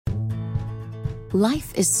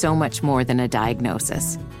Life is so much more than a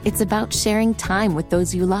diagnosis. It's about sharing time with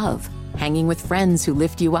those you love, hanging with friends who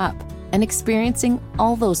lift you up, and experiencing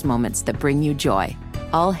all those moments that bring you joy.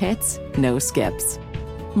 All hits, no skips.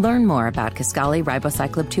 Learn more about Kisqali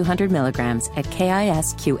Ribociclib 200 milligrams at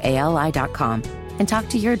KISQALI.com and talk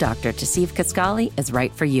to your doctor to see if Kisqali is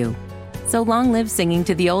right for you. So long live singing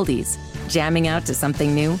to the oldies, jamming out to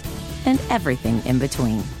something new, and everything in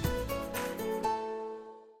between.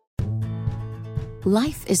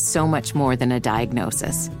 Life is so much more than a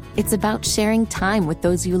diagnosis. It's about sharing time with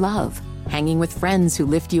those you love, hanging with friends who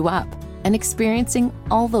lift you up, and experiencing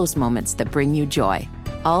all those moments that bring you joy.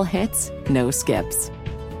 All hits, no skips.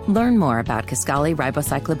 Learn more about Kisqali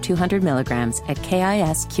Ribociclib 200 milligrams at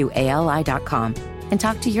KISQALI.com and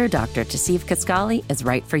talk to your doctor to see if Kisqali is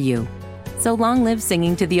right for you. So long live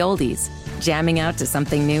singing to the oldies, jamming out to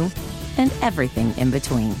something new, and everything in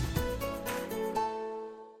between.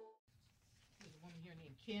 There's a woman here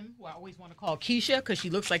named Kim, who I always want to call Keisha because she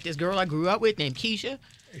looks like this girl I grew up with named Keisha.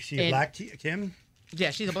 Is she a black Kim? Yeah,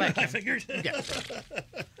 she's a black Kim. I figured. Yeah.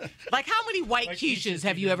 Like, how many white Keishas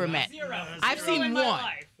have you ever met? Zero. I've seen one.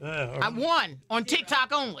 One on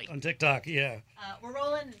TikTok only. On TikTok, yeah. We're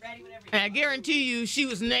rolling and ready whenever you And I guarantee you she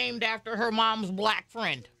was named after her mom's black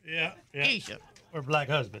friend. Yeah. Keisha. Or black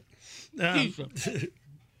husband. Keisha.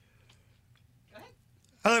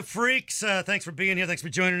 Hello, freaks. Thanks for being here. Thanks for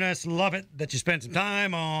joining us. Love it that you spent some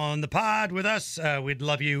time on the pod with us. We'd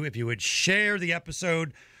love you if you would share the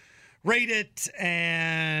episode, rate it,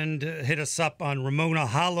 and hit us up on Ramona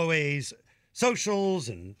Holloway's socials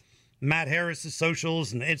and Matt Harris's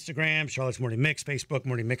socials and Instagram, Charlotte's Morning Mix, Facebook,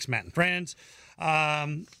 Morning Mix, Matt and Friends.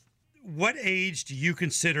 What age do you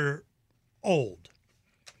consider old?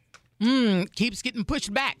 Keeps getting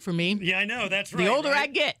pushed back for me. Yeah, I know. That's right. The older right? I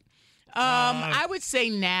get. I would say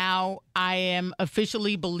now I am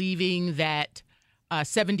officially believing that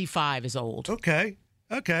 75 is old. Okay.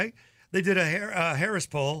 They did a Harris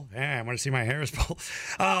poll. Yeah, I want to see my Harris poll.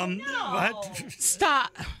 no. What? Stop.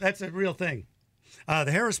 That's a real thing.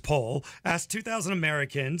 The Harris poll asked 2,000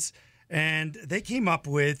 Americans, and they came up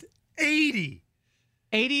with 80.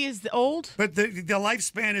 80 is the old? But the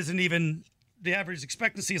lifespan isn't even, the average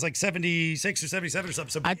expectancy is like 76 or 77 or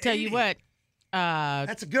something. So I tell you 80. what.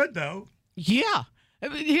 That's good, though. Yeah.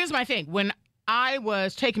 Here's my thing. When I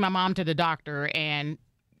was taking my mom to the doctor and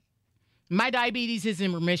my diabetes is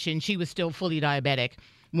in remission, she was still fully diabetic.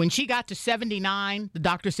 When she got to 79, the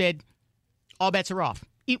doctor said, all bets are off.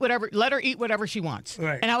 Eat whatever, let her eat whatever she wants.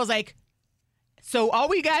 Right. And I was like, so all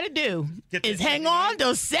we got to do is hang on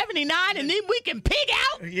to 79 and then we can pig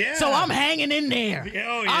out? Yeah. So I'm hanging in there. Oh,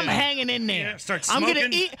 yeah. I'm hanging in there. Yeah, start I'm smoking.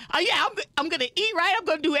 going to eat. I'm going to eat right. I'm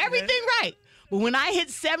going to do everything right. But when I hit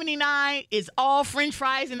 79, it's all French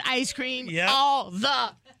fries and ice cream all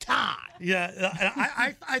the time. Yeah.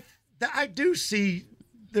 I do see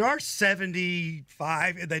there are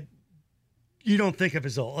 75 that you don't think of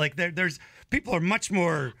as old. Like there's people are much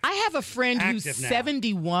more. I have a friend who's active now.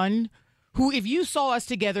 71 who, if you saw us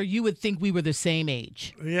together, you would think we were the same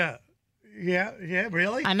age. Yeah,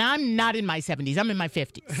 really? And I'm not in my 70s. I'm in my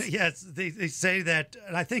 50s. Yes, they say that,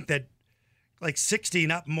 and I think that like 60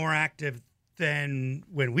 not more active than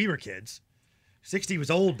when we were kids. 60 was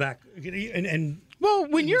old back, and well,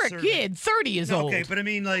 when you're a survey. kid, 30 is old. Okay, but I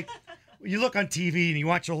mean, like, you look on TV and you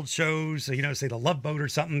watch old shows, say The Love Boat or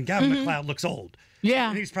something. Gavin McLeod looks old. Yeah.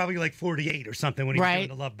 And he's probably like 48 or something when he was doing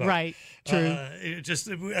The Love Boat. Right, true.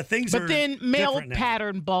 Things but are then male different now.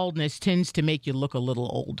 pattern baldness tends to make you look a little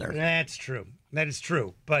older. That's true. That is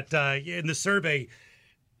true. But in the survey,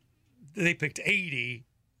 they picked 80,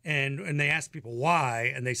 and they asked people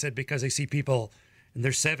why, and they said because they see people in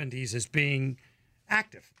their 70s as being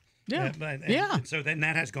active. Yeah. And so then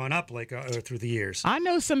that has gone up through the years. I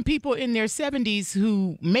know some people in their 70s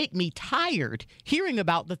who make me tired hearing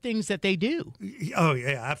about the things that they do. Oh,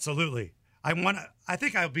 yeah, absolutely. I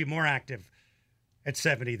think I'll be more active at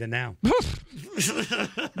 70 than now.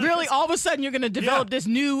 Really, all of a sudden you're going to develop this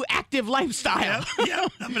new active lifestyle. Yeah,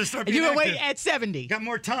 I'm going to start being You're going to active. wait at 70. Got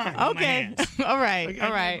more time. Okay. All right.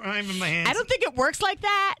 I'm in my hands. I don't think it works like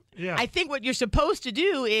that. Yeah. I think what you're supposed to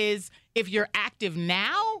do is if you're active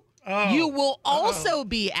now, you will also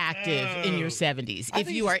be active in your 70s.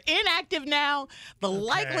 If you are inactive now, the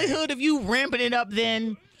likelihood of you ramping it up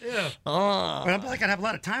then. Yeah. But I feel like I'd have a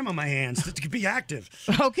lot of time on my hands to be active.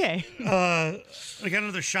 Okay. I got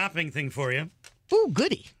another shopping thing for you. Ooh,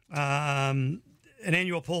 goody. An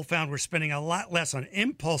annual poll found we're spending a lot less on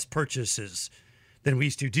impulse purchases than we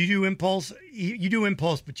used to. Do you do impulse? You do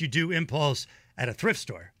impulse, but you do impulse at a thrift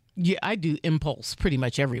store. Yeah, I do impulse pretty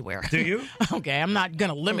much everywhere. Do you? Okay, I'm not going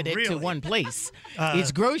to limit it to really? one place.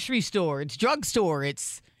 It's grocery store, it's drugstore,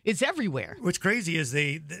 it's everywhere. What's crazy is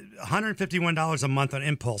the $151 a month on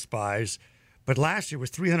impulse buys, but last year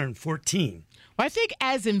was $314. Well, I think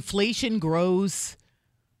as inflation grows,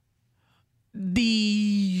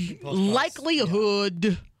 the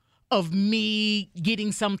likelihood of me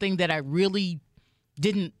getting something that I really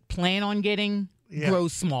didn't plan on getting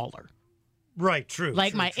grows smaller. Right, true.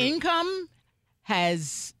 Like true, my true. income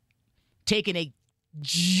has taken a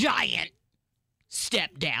giant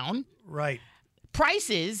step down. Right.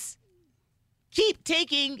 Prices keep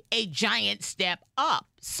taking a giant step up.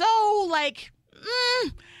 So, like,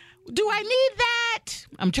 do I need that?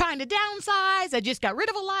 I'm trying to downsize. I just got rid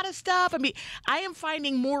of a lot of stuff. I mean, I am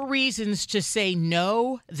finding more reasons to say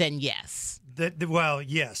no than yes. Well,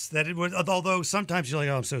 yes. That it was. Although sometimes you're like,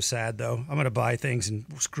 oh, I'm so sad though. I'm going to buy things and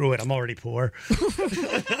screw it. I'm already poor.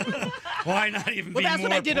 Why not even? Well, be that's more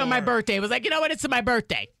what I did poor? on my birthday. I was like, you know what? It's my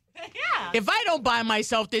birthday. Yeah. If I don't buy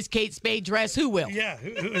myself this Kate Spade dress, who will? Yeah,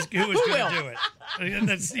 who is going will? to do it? And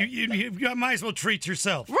that's, you might as well treat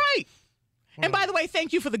yourself. Right. And by the way,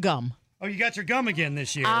 thank you for the gum. Oh, you got your gum again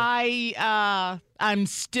this year. I'm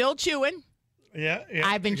still chewing. yeah.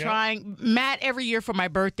 I've been yeah. trying. Matt every year for my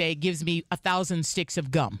birthday gives me 1,000 sticks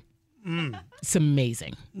of gum. It's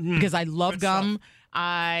amazing because I love Good gum.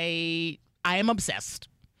 I am obsessed.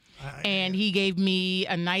 And he gave me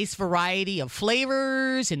a nice variety of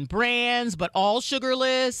flavors and brands, but all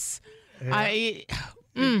sugarless.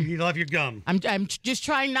 You love your gum. I'm just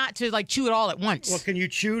trying not to like chew it all at once. Well, can you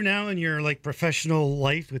chew now in your like professional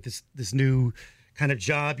life with this new kind of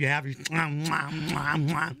job you have?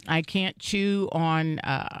 I can't chew on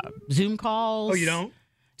Zoom calls. Oh, you don't?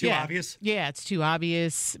 Too obvious? Yeah, it's too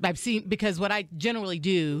obvious. I've seen, because what I generally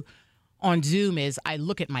do on Zoom is I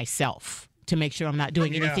look at myself to make sure I'm not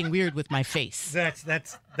doing anything weird with my face. That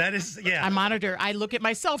is yeah. I look at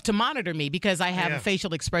myself to monitor me because I have a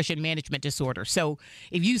facial expression management disorder. So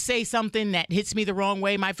if you say something that hits me the wrong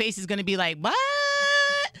way, my face is going to be like, what?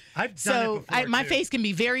 I've done it before, my too. face can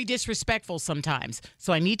be very disrespectful sometimes.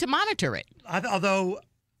 So I need to monitor it. Although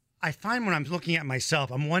I find when I'm looking at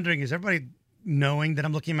myself, I'm wondering, is everybody knowing that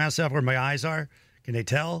I'm looking at myself where my eyes are? Can they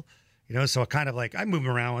tell? You know, so kind of like I move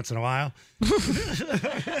around once in a while.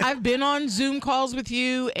 I've been on Zoom calls with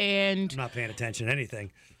you, and I'm not paying attention to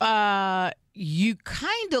anything. you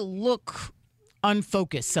kind of look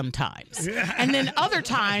unfocused sometimes. And then other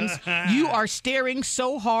times you are staring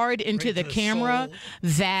so hard into Right the to the camera soul.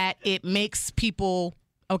 that it makes people,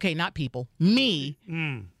 okay, not people, me,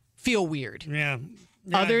 feel weird. Yeah.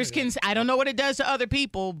 Others can, I don't know what it does to other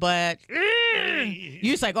people, but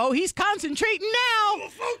you're just like, oh, he's concentrating now.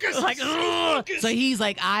 Focus. Like, Focus. so he's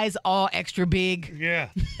like eyes all extra big, Yeah,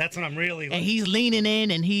 that's what I'm really. and he's leaning in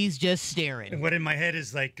and he's just staring, what in my head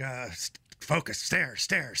is like, focus, stare.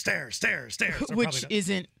 So which probably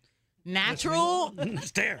isn't natural. not-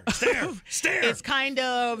 stare. It's kind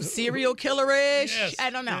of serial killer-ish. Yes, I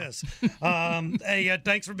don't know. Yes. Hey,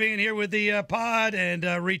 thanks for being here with the pod, and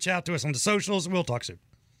reach out to us on the socials. We'll talk soon.